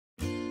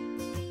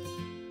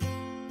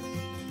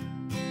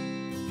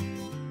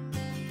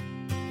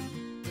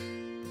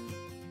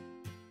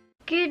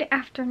Good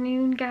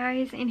afternoon,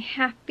 guys, and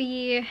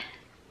happy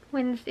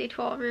Wednesday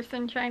to all of your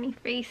sunshiny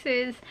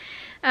faces.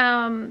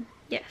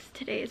 Yes,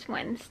 today is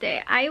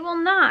Wednesday. I will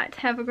not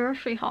have a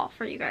grocery haul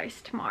for you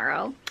guys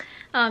tomorrow.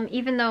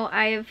 Even though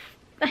I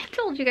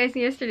told you guys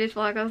in yesterday's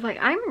vlog, I was like,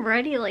 I'm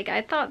ready. Like,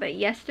 I thought that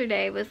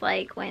yesterday was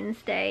like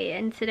Wednesday,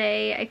 and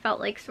today I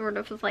felt like sort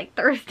of was like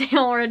Thursday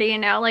already,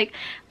 and now like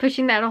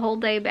pushing that a whole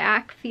day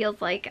back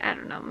feels like, I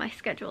don't know, my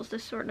schedule's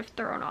just sort of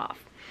thrown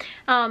off.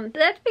 But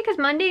that's because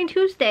Monday and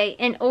Tuesday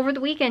and over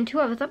the weekend too,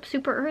 I was up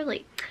super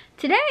early.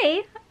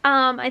 Today,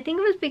 I think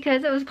it was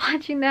because I was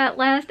watching that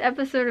last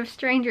episode of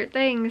Stranger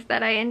Things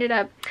that I ended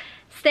up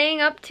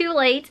staying up too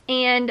late,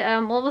 and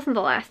well, it wasn't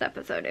the last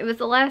episode. It was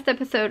the last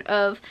episode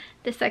of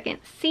the second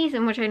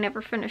season, which I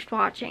never finished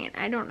watching, and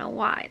I don't know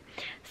why.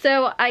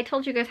 So I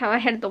told you guys how I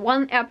had the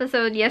one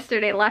episode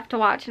yesterday left to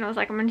watch, and I was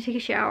like, I'm gonna take a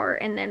shower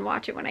and then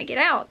watch it when I get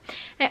out.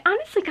 I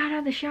honestly got out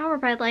of the shower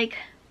by like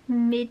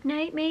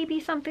midnight,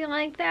 maybe, something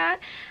like that.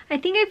 I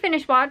think I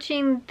finished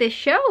watching the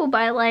show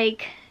by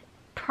like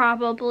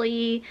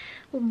probably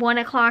 1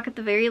 o'clock at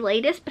the very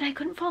latest, but I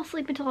couldn't fall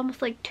asleep until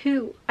almost like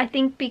 2. I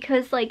think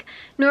because like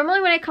normally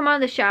when I come out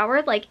of the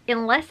shower, like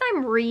unless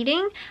I'm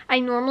reading, I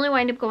normally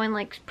wind up going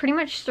like pretty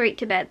much straight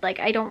to bed. Like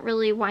I don't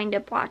really wind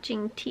up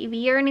watching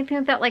TV or anything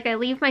like that. Like I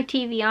leave my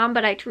TV on,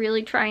 but I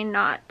really try and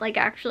not like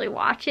actually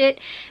watch it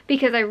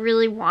because I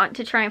really want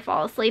to try and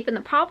fall asleep. And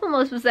the problem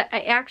was that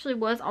I actually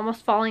was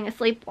almost falling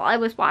asleep while I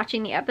was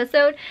watching the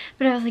episode,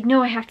 but I was like,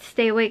 no, I have to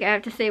stay awake. I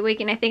have to stay awake.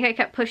 And I think I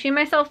kept pushing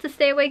myself to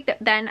stay awake, that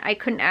then I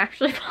couldn't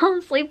actually fall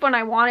asleep when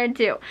I wanted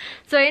to.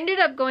 So I ended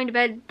up going to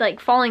bed, like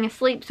falling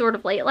asleep sort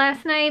of late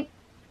last night.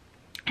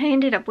 I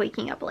ended up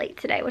waking up late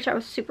today, which I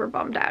was super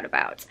bummed out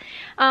about.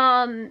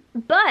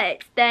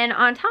 But then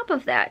on top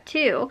of that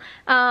too,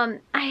 I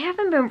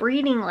haven't been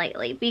reading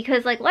lately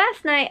because like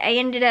last night I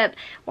ended up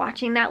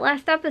watching that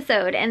last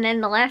episode, and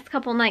then the last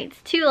couple nights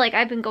too, like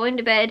I've been going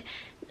to bed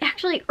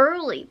actually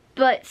early.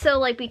 But so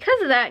like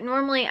because of that,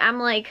 normally I'm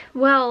like,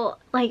 well,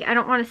 like I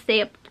don't want to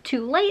stay up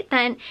too late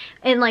then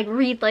and like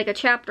read like a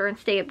chapter and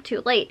stay up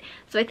too late.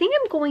 So I think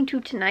I'm going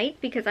to tonight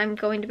because I'm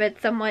going to bed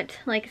somewhat,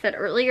 like I said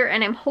earlier,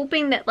 and I'm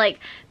hoping that like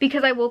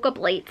because I woke up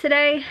late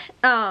today,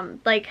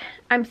 like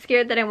I'm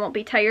scared that I won't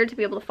be tired to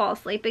be able to fall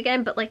asleep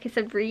again. But like I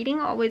said, reading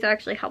always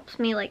actually helps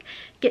me like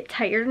get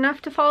tired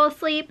enough to fall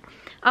asleep.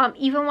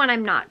 Even when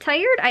I'm not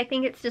tired, I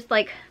think it's just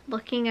like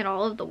looking at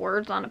all of the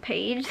words on a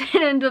page that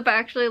ends up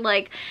actually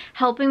like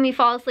helping me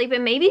fall asleep.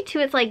 And maybe too,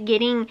 it's like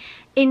getting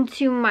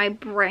into my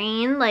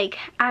brain, like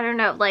I don't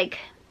know, like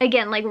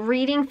again, like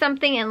reading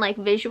something and like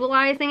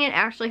visualizing it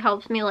actually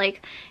helps me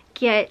like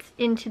get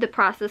into the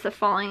process of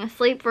falling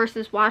asleep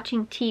versus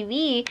watching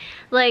TV,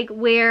 like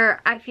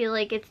where I feel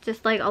like it's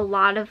just like a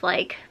lot of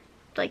like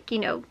you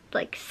know,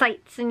 like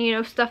sights and, you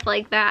know, stuff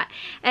like that.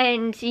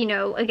 And, you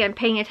know, again,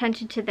 paying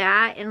attention to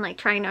that and like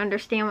trying to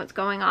understand what's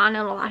going on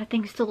and a lot of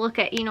things to look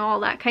at, you know, all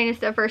that kind of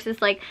stuff, versus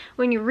like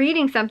when you're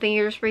reading something,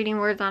 you're just reading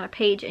words on a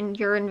page and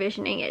you're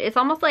envisioning it. It's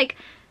almost like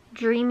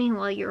dreaming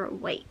while you're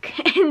awake.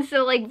 And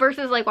so like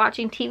versus like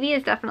watching TV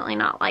is definitely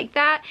not like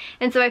that.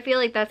 And so I feel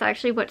like that's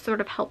actually what sort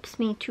of helps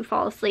me to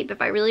fall asleep.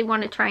 If I really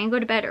want to try and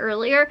go to bed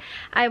earlier,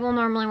 I will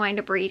normally wind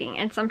up reading.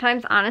 And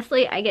sometimes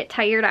honestly I get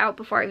tired out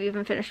before I've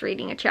even finished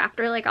reading a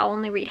chapter. Like I'll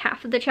only read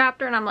half of the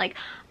chapter and I'm like,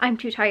 I'm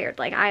too tired,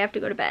 like I have to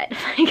go to bed.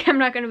 Like I'm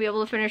not going to be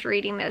able to finish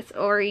reading this,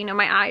 or you know,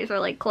 my eyes are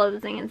like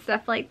closing and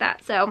stuff like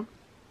that. So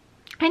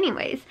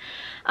anyways,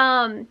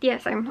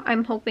 yes,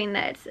 I'm hoping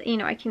that, you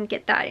know, I can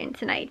get that in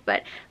tonight.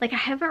 But like I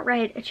haven't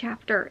read a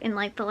chapter in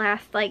like the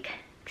last like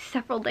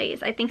several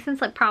days, I think since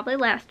like probably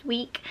last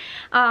week,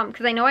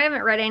 because I know I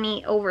haven't read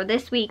any over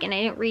this week, and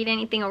I didn't read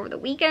anything over the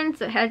weekend,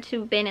 so it had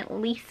to have been at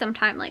least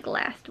sometime like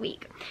last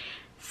week.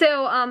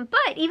 So,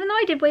 but even though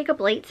I did wake up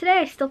late today,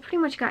 I still pretty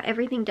much got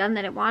everything done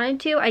that I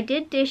wanted to. I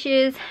did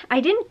dishes.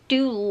 I didn't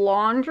do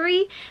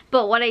laundry,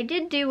 but what I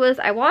did do was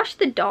I washed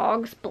the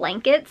dog's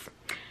blankets,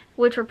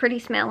 which were pretty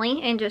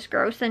smelly and just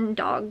gross and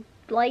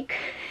dog-like.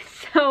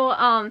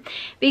 So,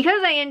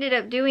 because I ended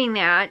up doing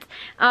that,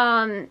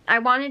 I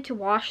wanted to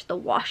wash the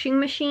washing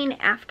machine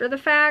after the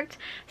fact,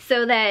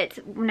 so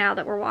that now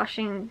that we're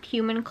washing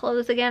human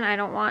clothes again, I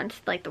don't want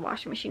like the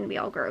washing machine to be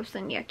all gross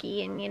and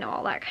yucky and, you know,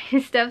 all that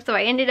kind of stuff. So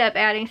I ended up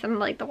adding some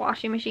like the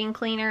washing machine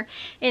cleaner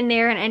in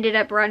there and ended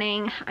up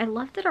running. I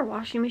love that our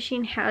washing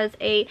machine has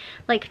a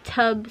like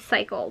tub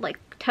cycle, like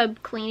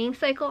tub cleaning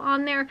cycle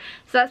on there.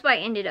 So that's what I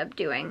ended up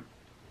doing.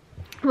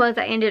 Was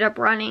I ended up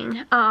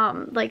running,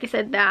 like I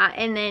said, that,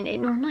 and then it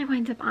normally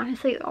winds up,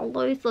 honestly, it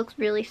always looks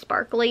really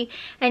sparkly,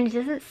 and it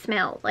doesn't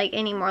smell like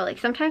anymore. Like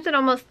sometimes it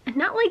almost,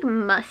 not like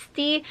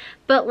musty,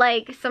 but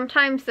like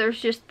sometimes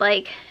there's just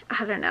like,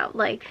 I don't know,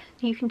 like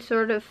you can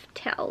sort of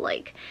tell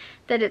like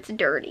that it's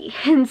dirty.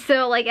 And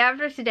so like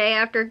after today,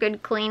 after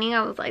good cleaning,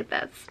 I was like,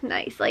 that's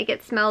nice. Like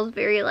it smells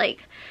very like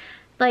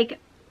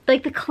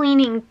the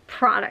cleaning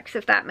products,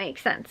 if that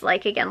makes sense.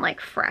 Like again,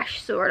 like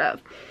fresh sort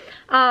of.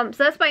 So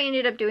that's what I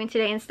ended up doing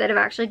today instead of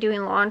actually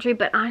doing laundry.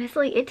 But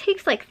honestly, it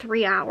takes like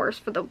 3 hours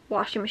for the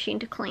washing machine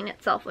to clean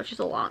itself, which is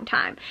a long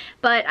time.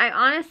 But I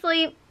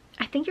honestly,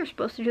 I think you're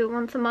supposed to do it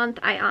once a month.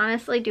 I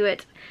honestly do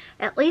it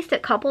at least a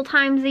couple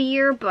times a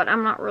year, but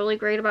I'm not really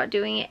great about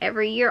doing it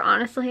every year.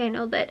 Honestly, I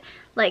know that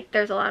like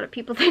there's a lot of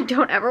people that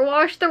don't ever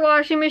wash their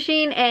washing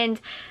machine,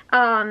 and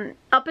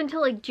up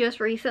until like just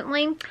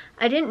recently,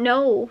 I didn't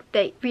know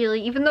that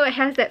really, even though it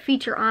has that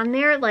feature on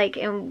there, like,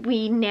 and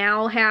we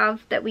now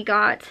have that we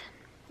got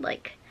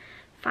like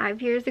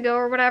 5 years ago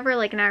or whatever,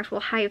 like an actual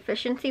high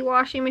efficiency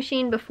washing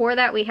machine. Before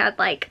that we had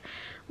like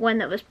one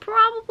that was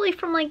probably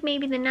from like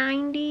maybe the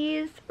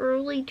 90s,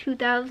 early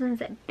 2000s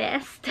at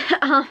best.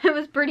 It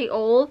was pretty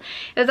old.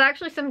 It was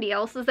actually somebody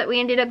else's that we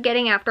ended up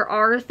getting after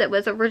ours that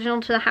was original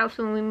to the house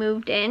when we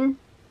moved in.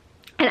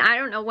 And I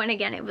don't know when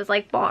again it was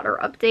like bought or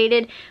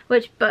updated,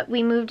 but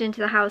we moved into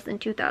the house in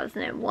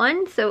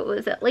 2001, so it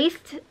was at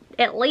least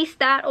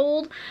that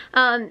old.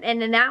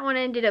 And then that one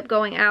ended up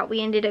going out.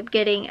 We ended up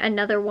getting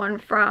another one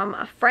from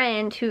a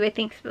friend who I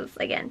think was,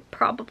 again,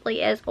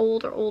 probably as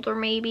old or older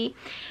maybe.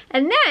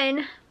 And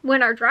then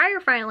when our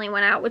dryer finally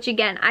went out, which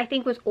again I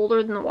think was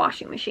older than the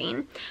washing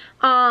machine,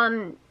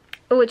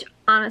 which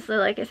honestly,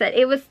 like I said,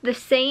 it was the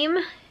same,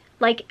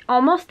 like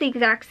almost the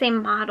exact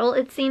same model,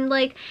 it seemed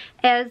like,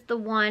 as the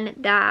one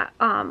that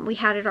we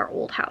had at our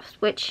old house,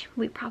 which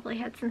we probably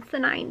had since the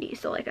 90s.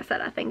 So like I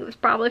said, I think it was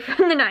probably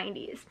from the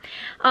 90s.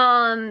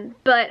 And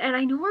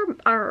I know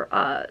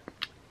our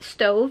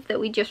stove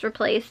that we just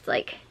replaced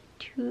like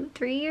 2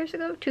 years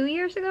ago.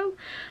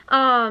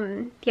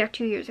 Yeah,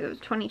 2 years ago. It was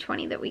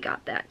 2020 that we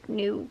got that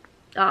new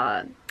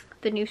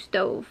the new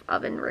stove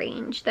oven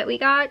range that we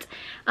got.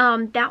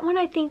 That one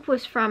I think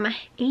was from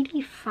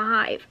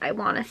 85, I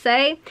want to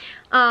say.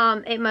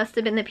 It must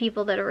have been the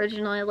people that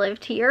originally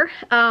lived here.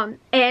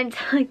 And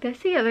like that's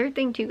the other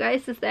thing too,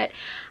 guys, is that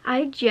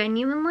I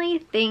genuinely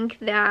think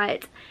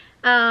that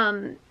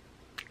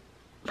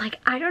like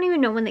I don't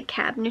even know when the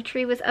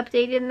cabinetry was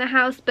updated in the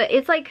house, but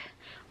it's like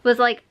was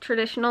like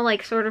traditional,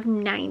 like sort of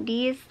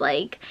 90s,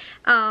 like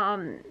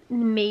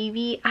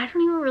maybe, I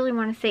don't even really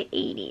want to say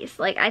 80s,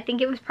 like I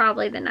think it was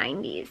probably the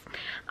 90s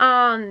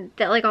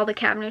that like all the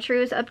cabinetry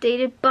was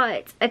updated.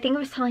 But I think I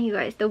was telling you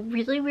guys the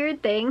really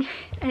weird thing,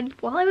 and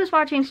while I was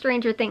watching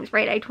Stranger Things,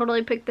 right, I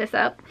totally picked this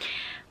up.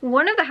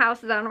 One of the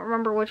houses, I don't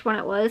remember which one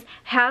it was,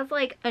 has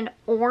like an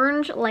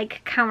orange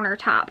like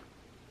countertop.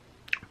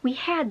 We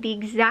had the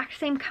exact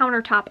same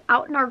countertop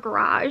out in our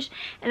garage,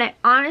 and I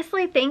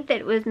honestly think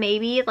that it was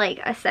maybe like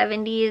a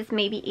 70s,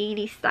 maybe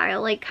 80s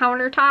style like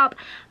countertop,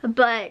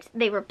 but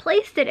they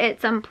replaced it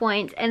at some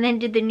point and then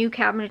did the new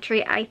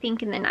cabinetry, I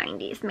think in the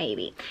 90s,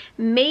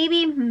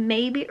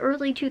 maybe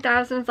early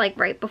 2000s, like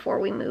right before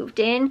we moved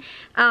in.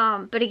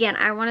 But again,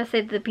 I want to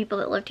say that the people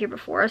that lived here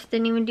before us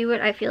didn't even do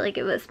it. I feel like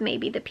it was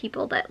maybe the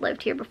people that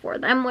lived here before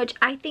them, which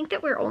I think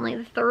that we're only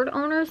the third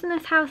owners in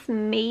this house,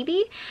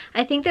 maybe.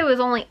 I think there was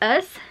only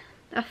us,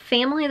 a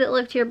family that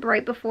lived here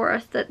right before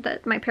us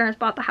that my parents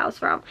bought the house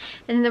from,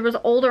 and then there was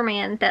an older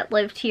man that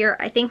lived here,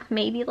 I think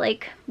maybe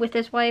like with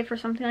his wife or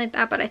something like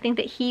that, but I think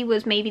that he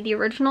was maybe the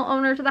original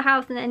owner to the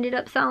house and ended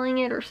up selling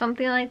it or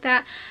something like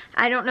that.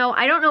 I don't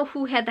know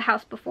who had the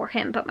house before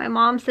him, but my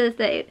mom says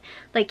that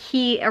like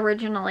he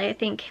originally, I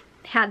think,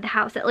 had the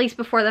house at least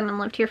before them and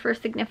lived here for a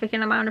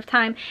significant amount of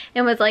time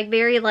and was like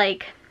very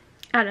like,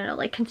 I don't know,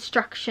 like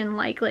construction,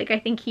 like I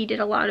think he did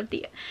a lot of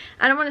the,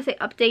 I don't want to say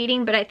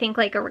updating, but I think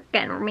like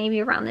again,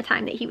 maybe around the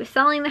time that he was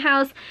selling the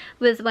house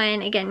was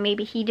when, again,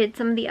 maybe he did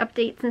some of the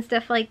updates and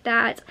stuff like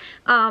that,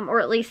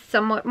 or at least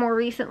somewhat more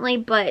recently.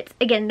 But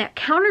again, that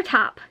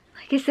countertop,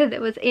 like I said,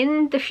 that was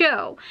in the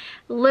show,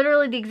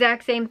 literally the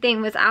exact same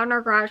thing, was out in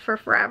our garage for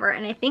forever.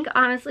 And I think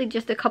honestly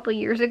just a couple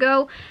years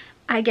ago,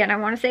 again, I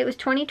want to say it was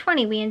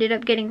 2020, we ended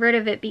up getting rid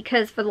of it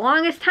because for the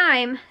longest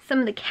time, some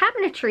of the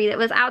cabinetry that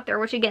was out there,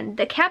 which again,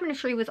 the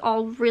cabinetry was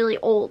all really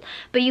old,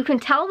 but you can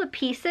tell the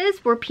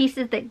pieces were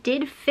pieces that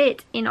did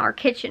fit in our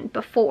kitchen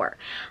before.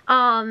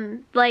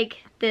 Like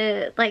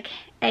the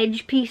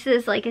edge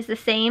pieces like is the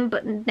same,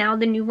 but now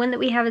the new one that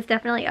we have is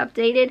definitely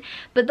updated.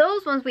 But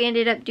those ones we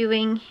ended up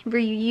doing,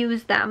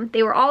 reuse them.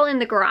 They were all in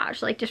the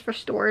garage, like just for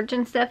storage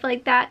and stuff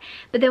like that.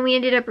 But then we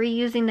ended up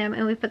reusing them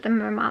and we put them in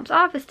my mom's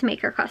office to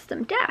make her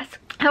custom desk.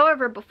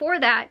 However, before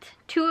that,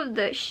 two of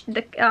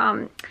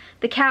the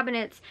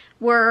cabinets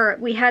were,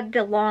 we had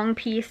the long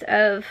piece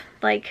of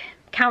like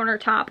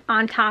countertop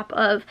on top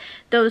of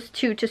those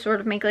two to sort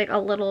of make like a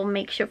little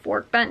makeshift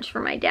workbench for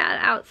my dad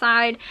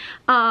outside.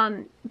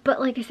 But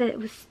like I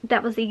said,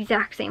 that was the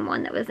exact same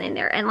one that was in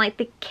there. And like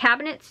the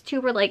cabinets too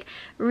were like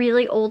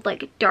really old,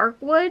 like dark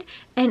wood,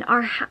 and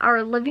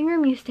our living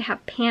room used to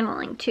have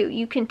paneling too.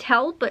 You can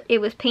tell, but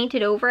it was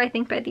painted over, I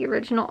think, by the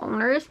original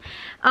owners,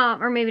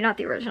 or maybe not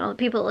the original, the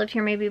people that lived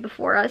here maybe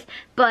before us.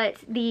 But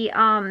the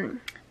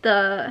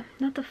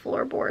not the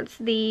floorboards,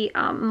 the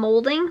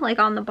molding like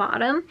on the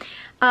bottom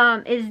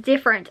is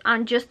different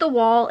on just the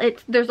wall.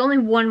 There's only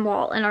one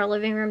wall in our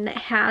living room that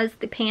has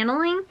the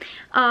paneling,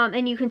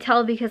 and you can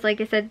tell because like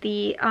I said,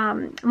 the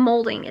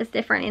molding is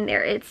different in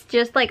there. It's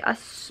just like a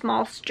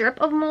small strip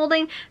of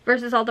molding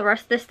versus all the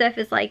rest of this stuff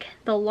is like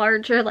the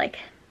larger like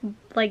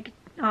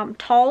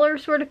taller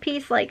sort of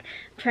piece. Like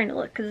I'm trying to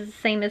look because it's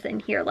the same as in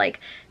here,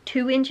 like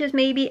 2 inches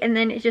maybe, and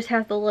then it just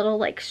has the little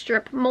like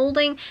strip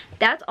molding.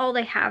 That's all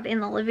they have in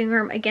the living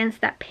room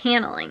against that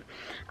paneling.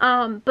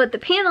 But the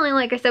paneling,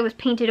 like I said, was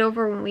painted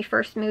over when we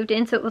first moved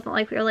in, so it wasn't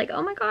like we were like,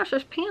 oh my gosh,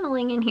 there's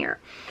paneling in here.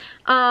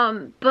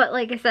 But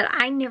like I said,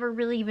 I never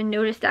really even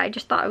noticed that. I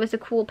just thought it was a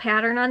cool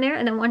pattern on there,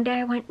 and then one day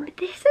I went,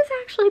 this is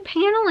actually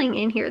paneling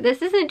in here.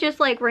 This isn't just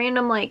like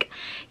random, like,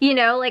 you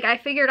know, like I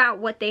figured out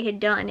what they had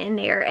done in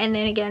there, and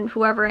then again,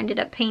 whoever ended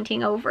up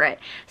painting over it.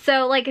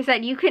 So like I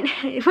said, you can,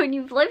 when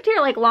you've lived here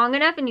like long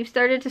enough and you've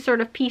started to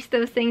sort of piece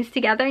those things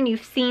together, and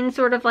you've seen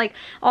sort of like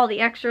all the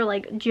extra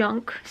like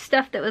junk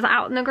stuff that was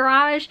out in the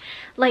garage,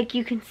 like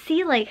you can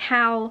see like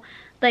how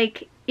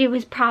like it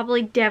was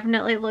probably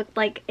definitely looked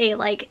like a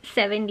like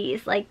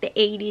 70s, like the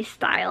 80s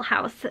style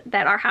house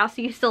that our house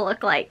used to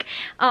look like.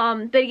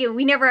 But again,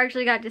 we never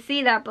actually got to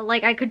see that, but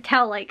like I could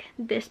tell like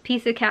this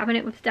piece of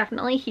cabinet was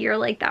definitely here.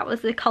 Like that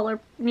was the color,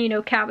 you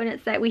know,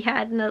 cabinets that we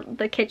had in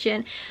the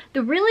kitchen.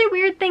 The really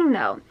weird thing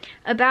though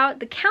about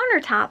the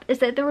countertop is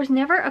that there was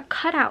never a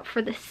cutout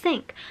for the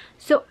sink.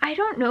 So I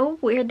don't know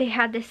where they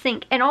had the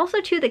sink. And also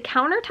too, the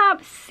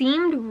countertop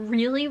seemed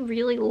really,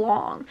 really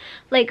long,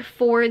 like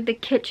for the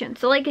kitchen.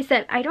 So like I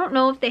said, I don't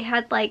know if they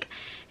had like,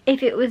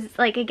 if it was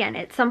like, again,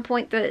 at some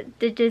point the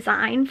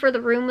design for the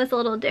room was a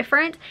little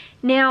different.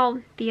 Now,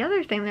 the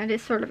other thing that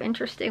is sort of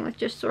interesting, which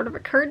just sort of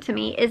occurred to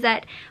me, is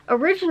that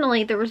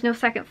originally there was no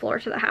second floor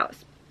to the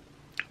house.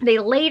 They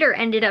later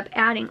ended up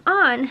adding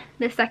on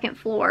the second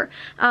floor,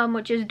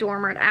 which is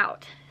dormered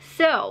out.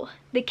 So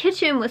the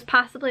kitchen was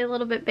possibly a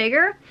little bit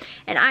bigger,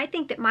 and I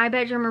think that my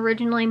bedroom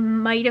originally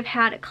might have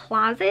had a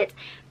closet,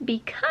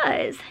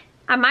 because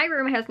my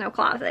room has no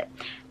closet,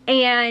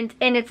 and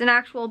it's an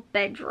actual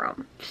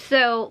bedroom.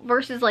 So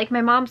versus like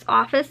my mom's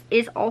office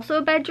is also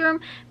a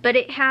bedroom, but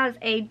it has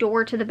a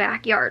door to the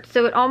backyard,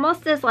 so it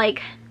almost is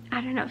like, I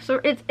don't know, so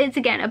it's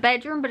again a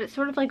bedroom, but it's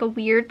sort of like a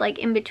weird like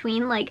in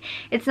between. Like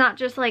it's not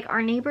just like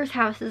our neighbor's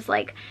house is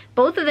like,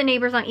 both of the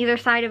neighbors on either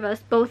side of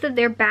us, both of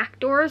their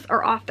back doors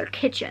are off their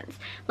kitchens.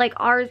 Like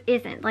ours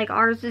isn't. Like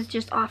ours is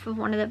just off of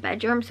one of the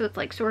bedrooms, so it's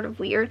like sort of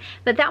weird.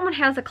 But that one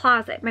has a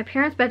closet. My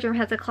parents' bedroom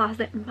has a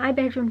closet. My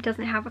bedroom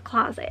doesn't have a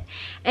closet.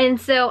 And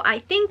so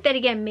I think that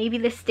again, maybe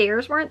the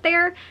stairs weren't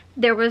there.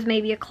 There was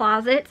maybe a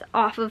closet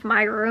off of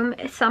my room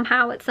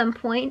somehow at some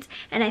point,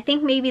 and I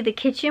think maybe the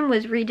kitchen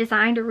was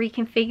redesigned or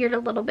reconfigured a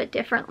little bit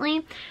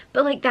differently.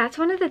 But like that's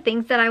one of the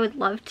things that I would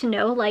love to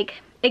know,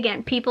 like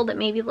again, people that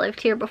maybe lived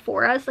here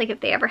before us, like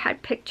if they ever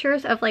had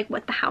pictures of like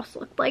what the house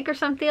looked like or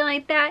something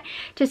like that,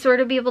 to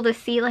sort of be able to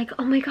see like,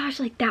 oh my gosh,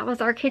 like that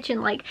was our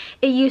kitchen, like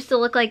it used to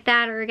look like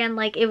that, or again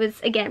like it was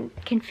again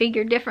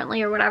configured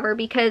differently or whatever,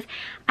 because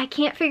I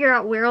can't figure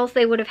out where else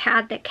they would have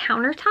had the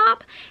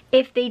countertop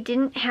if they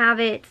didn't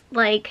have it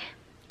like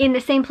in the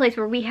same place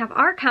where we have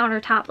our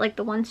countertop, like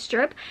the one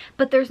strip,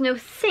 but there's no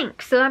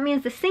sink. So that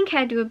means the sink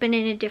had to have been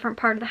in a different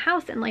part of the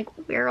house, and like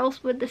where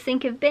else would the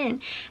sink have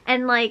been?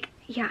 And like,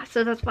 yeah,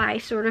 so that's why I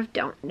sort of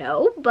don't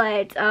know,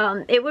 but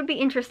it would be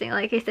interesting,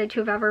 like I said,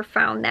 to have ever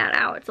found that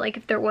out. It's like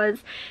if there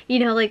was, you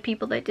know, like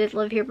people that did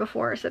live here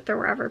before us, if there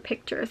were ever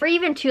pictures, or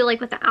even too like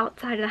what the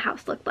outside of the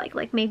house looked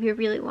like maybe a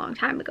really long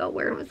time ago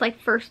where it was like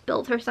first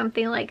built or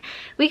something. Like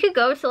we could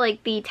go to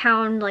like the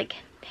town, like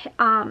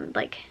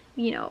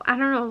you know, I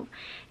don't know,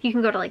 you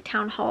can go to like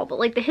town hall, but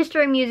like the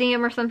history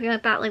museum or something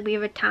like that. Like we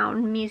have a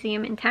town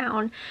museum in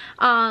town,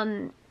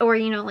 or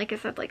you know, like I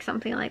said, like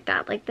something like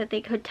that, like that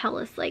they could tell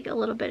us like a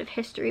little bit of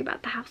history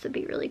about the house would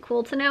be really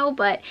cool to know.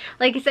 But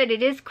like I said,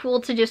 it is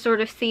cool to just sort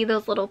of see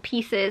those little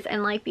pieces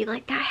and like be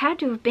like, that had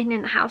to have been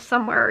in the house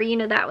somewhere, or, you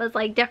know, that was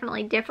like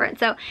definitely different.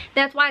 So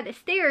that's why the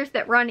stairs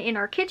that run in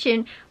our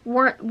kitchen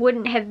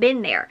wouldn't have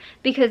been there,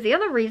 because the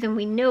other reason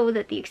we know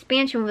that the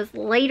expansion was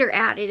later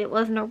added, it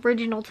wasn't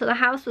original to the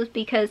house, was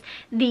because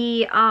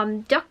the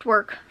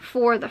ductwork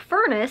for the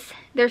furnace,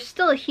 there's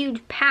still a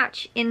huge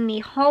patch in the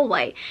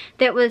hallway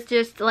that was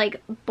just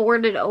like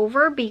boarded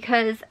over,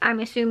 because I'm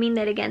assuming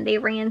that again they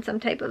ran some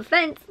type of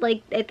vent,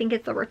 like I think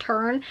it's a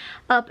return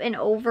up and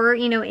over,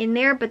 you know, in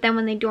there. But then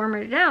when they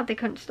dormered it out, they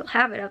couldn't still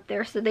have it up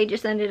there, so they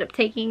just ended up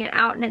taking it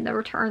out, and then the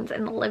returns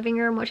in the living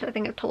room, which I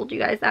think I've told you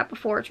guys that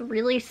before, it's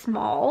really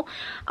small,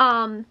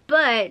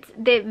 but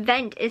the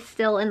vent is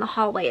still in the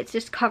hallway, it's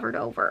just covered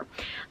over,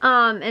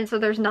 and so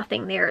there's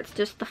nothing there, it's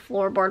just the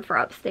floorboard for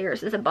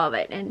upstairs is above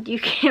it, and you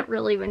can't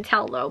really even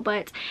tell though.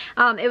 But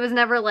it was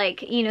never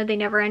like, you know, they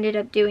never ended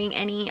up doing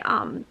any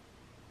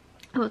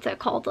what's that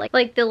called, like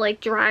the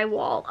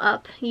drywall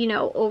up, you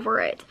know, over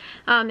it.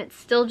 It's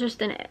still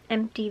just an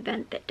empty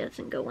vent that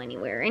doesn't go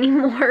anywhere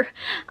anymore.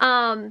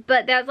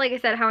 But that's, like I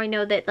said, how I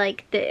know that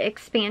like the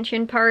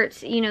expansion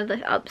parts, you know,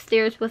 the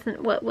upstairs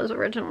wasn't what was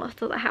original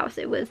to the house.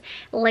 It was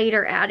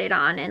later added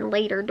on and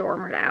later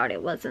dormered out.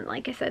 It wasn't,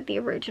 like I said, the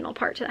original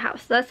part to the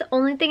house. So that's the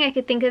only thing I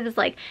could think of, is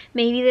like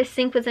maybe the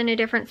sink was in a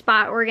different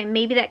spot, or again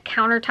maybe that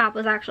countertop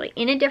was actually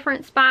in a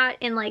different spot.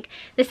 And like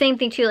the same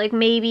thing too, like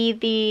maybe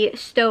the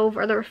stove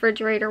or the refrigerator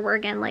refrigerator were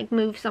again like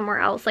moved somewhere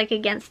else, like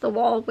against the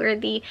wall where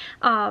the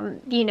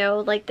you know,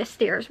 like the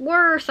stairs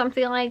were, or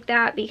something like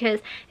that, because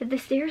if the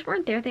stairs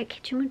weren't there, that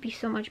kitchen would be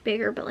so much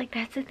bigger. But like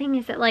that's the thing,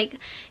 is that like,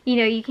 you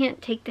know, you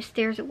can't take the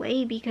stairs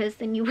away because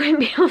then you wouldn't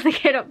be able to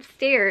get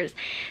upstairs.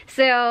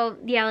 So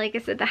yeah, like I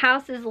said, the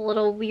house is a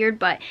little weird,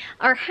 but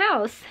our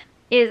house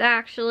is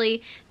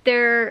actually,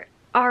 there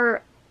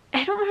are,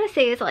 I don't want to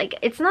say it's like,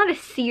 it's not a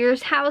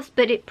Sears house,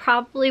 but it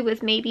probably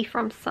was maybe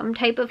from some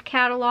type of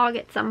catalog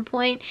at some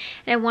point.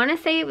 And I want to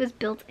say it was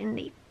built in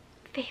the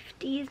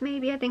 50s,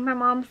 maybe. I think my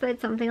mom said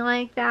something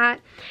like that.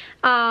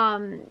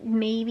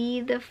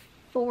 Maybe the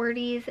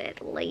 40s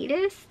at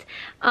latest.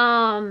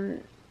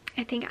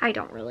 I think, I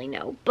don't really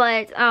know.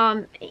 But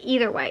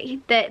either way,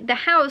 the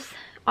house,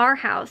 our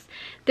house,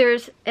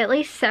 there's at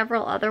least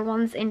several other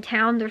ones in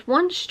town. There's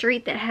one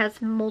street that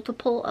has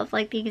multiple of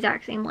like the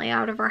exact same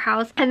layout of our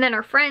house, and then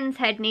our friends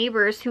had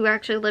neighbors who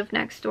actually lived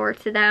next door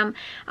to them.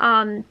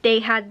 They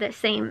had the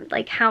same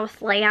like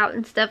house layout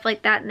and stuff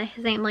like that, and the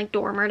same like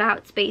dormered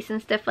out space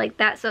and stuff like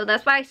that. So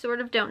that's why I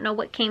sort of don't know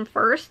what came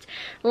first,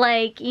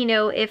 like, you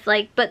know, if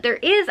like, but there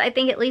is, I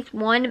think, at least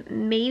one,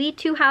 maybe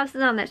two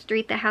houses on that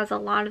street that has a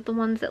lot of the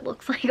ones that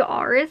looks like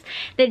ours,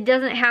 that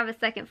doesn't have a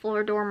second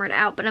floor dormered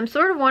out. But I'm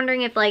sort of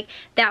wondering if like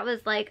that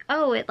was like,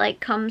 oh, it like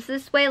comes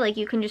this way, like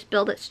you can just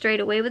build it straight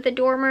away with the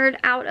dormered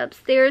out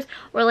upstairs,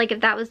 or like if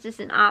that was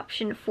just an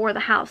option for the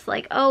house,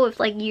 like, oh, if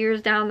like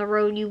years down the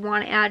road you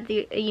want to add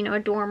the, you know, a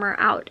dormer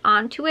out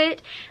onto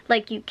it,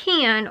 like you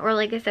can, or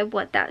like I said,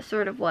 what that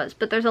sort of was.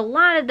 But there's a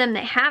lot of them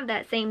that have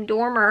that same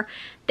dormer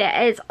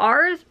that is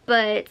ours,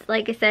 but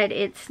like I said,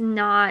 it's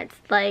not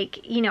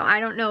like, you know,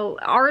 I don't know,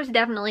 ours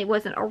definitely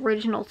wasn't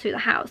original to the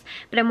house,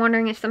 but I'm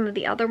wondering if some of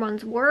the other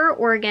ones were,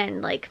 or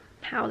again, like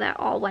how that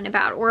all went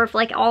about, or if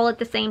like all at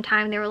the same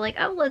time they were like,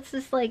 oh, let's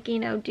just like, you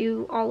know,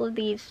 do all of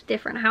these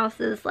different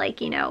houses, like,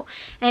 you know,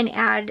 and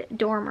add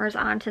dormers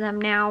onto them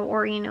now,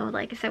 or, you know,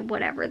 like I said,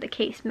 whatever the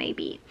case may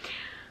be.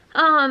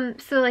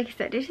 So like I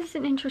said, it is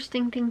an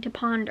interesting thing to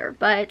ponder,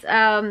 but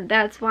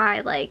that's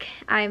why like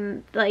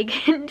I'm like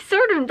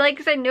sort of,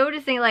 like I said,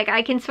 noticing like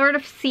I can sort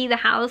of see the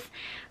house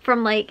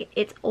from like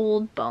its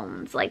old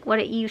bones, like what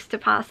it used to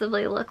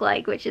possibly look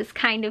like, which is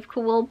kind of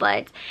cool.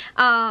 But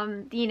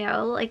you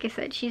know, like I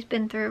said, she's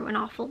been through an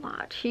awful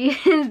lot. She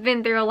has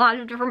been through a lot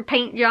of different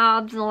paint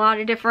jobs and a lot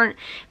of different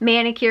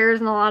manicures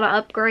and a lot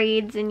of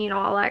upgrades and, you know,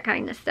 all that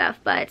kind of stuff.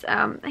 But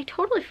I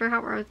totally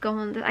forgot where I was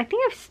going. I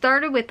think I've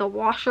started with the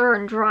washer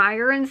and dryer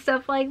and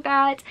stuff like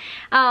that,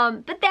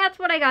 but that's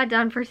what I got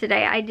done for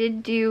today. I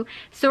did do,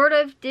 sort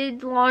of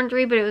did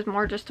laundry, but it was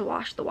more just to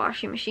wash the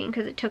washing machine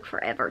because it took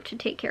forever to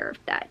take care of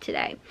that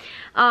today.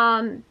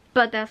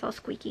 But that's all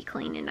squeaky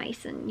clean and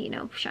nice and, you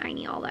know,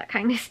 shiny, all that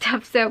kind of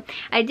stuff. So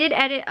I did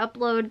edit,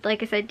 upload,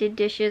 like I said, did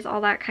dishes, all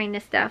that kind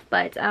of stuff.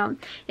 But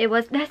it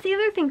was, that's the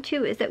other thing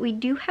too, is that we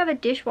do have a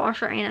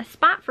dishwasher and a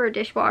spot for a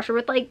dishwasher,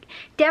 with like,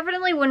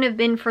 definitely wouldn't have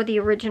been for the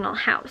original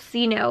house,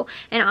 you know.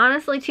 And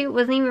honestly too, it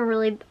wasn't even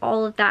really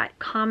all of that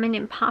common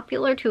and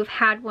popular to have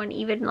had one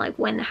even like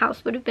when the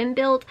house would have been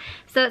built.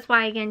 So that's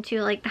why, again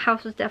too, like the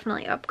house was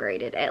definitely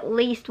upgraded at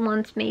least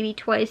once, maybe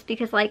twice,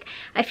 because like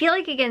I feel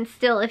like, again,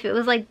 still, if it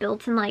was like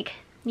built in like,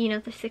 you know,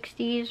 the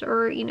 60s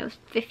or, you know,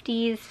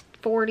 50s,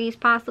 40s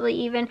possibly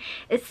even,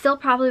 it still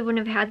probably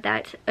wouldn't have had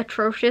that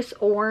atrocious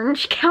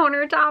orange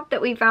countertop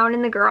that we found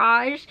in the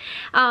garage.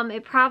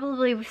 It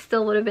probably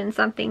still would have been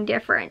something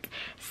different.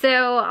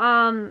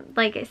 So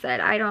like I said,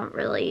 I don't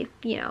really,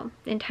 you know,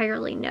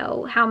 entirely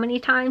know how many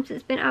times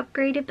it's been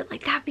upgraded, but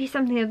like that'd be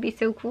something that'd be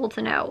so cool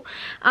to know.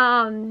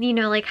 You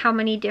know, like how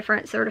many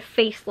different sort of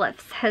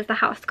facelifts has the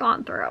house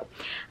gone through.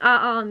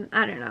 I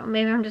don't know,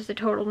 maybe I'm just a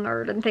total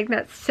nerd and think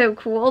that's so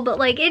cool, but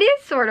like it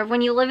is sort of,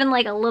 when you live in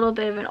like a little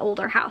bit of an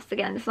older house.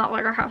 Again, it's not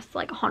like our house is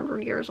like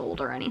 100 years old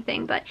or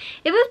anything, but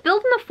it was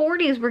built in the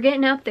 40s. We're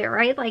getting up there,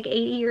 right? Like 80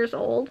 years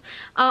old.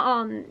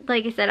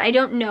 Like I said, I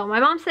don't know. My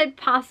mom said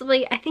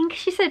possibly, I think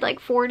she said like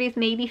 40s,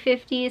 maybe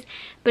 50s,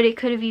 but it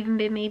could have even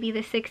been maybe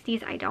the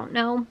 60s. I don't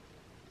know.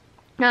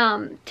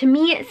 To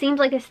me, it seems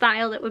like a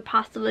style that would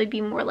possibly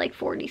be more like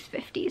 40s,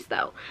 50s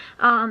though,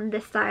 the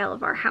style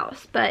of our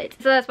house. But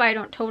so that's why I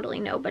don't totally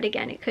know, but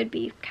again, it could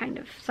be kind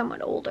of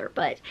somewhat older.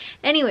 But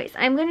anyways,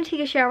 I'm going to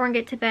take a shower and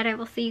get to bed. I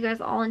will see you guys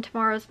all in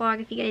tomorrow's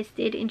vlog. If you guys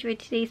did enjoy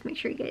today's, make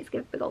sure you guys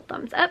give a big old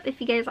thumbs up. If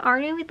you guys are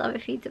new, we'd love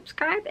if you'd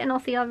subscribe, and I'll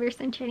see all of your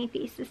sunshiny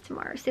faces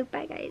tomorrow. So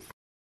bye guys.